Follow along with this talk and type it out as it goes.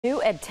New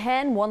at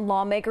 10, one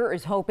lawmaker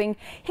is hoping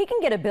he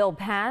can get a bill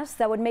passed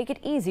that would make it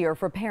easier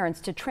for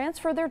parents to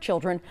transfer their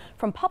children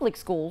from public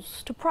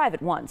schools to private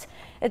ones.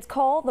 It's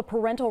called the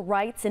Parental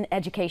Rights in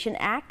Education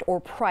Act, or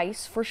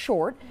PRICE for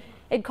short.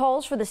 It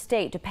calls for the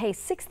state to pay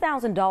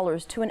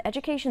 $6,000 to an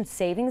education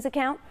savings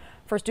account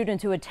for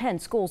students who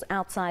attend schools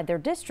outside their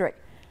district.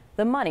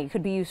 The money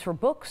could be used for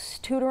books,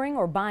 tutoring,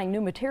 or buying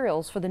new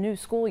materials for the new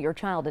school your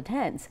child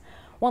attends.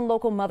 One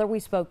local mother we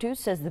spoke to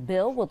says the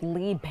bill would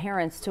lead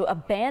parents to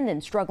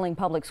abandon struggling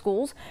public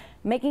schools,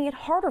 making it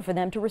harder for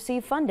them to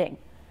receive funding.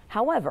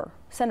 However,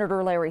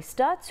 Senator Larry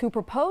Stutz, who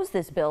proposed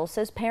this bill,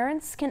 says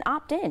parents can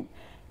opt in,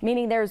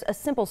 meaning there's a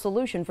simple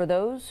solution for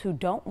those who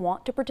don't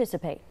want to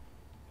participate.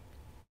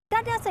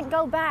 That doesn't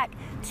go back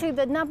to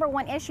the number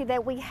one issue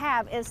that we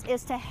have is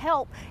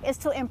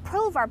to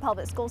improve our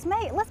public schools.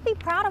 Let's be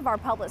proud of our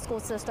public school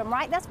system,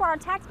 right? That's where our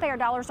taxpayer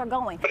dollars are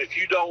going. But if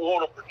you don't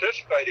want to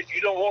participate, if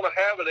you don't want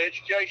to have an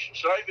education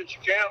savings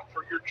account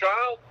for your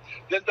child,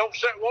 then don't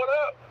set one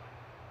up.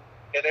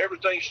 And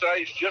everything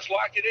stays just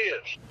like it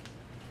is.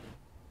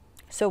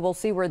 So we'll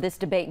see where this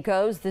debate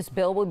goes. This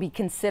bill will be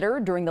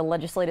considered during the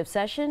legislative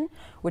session,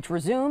 which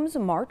resumes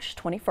March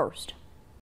 21st.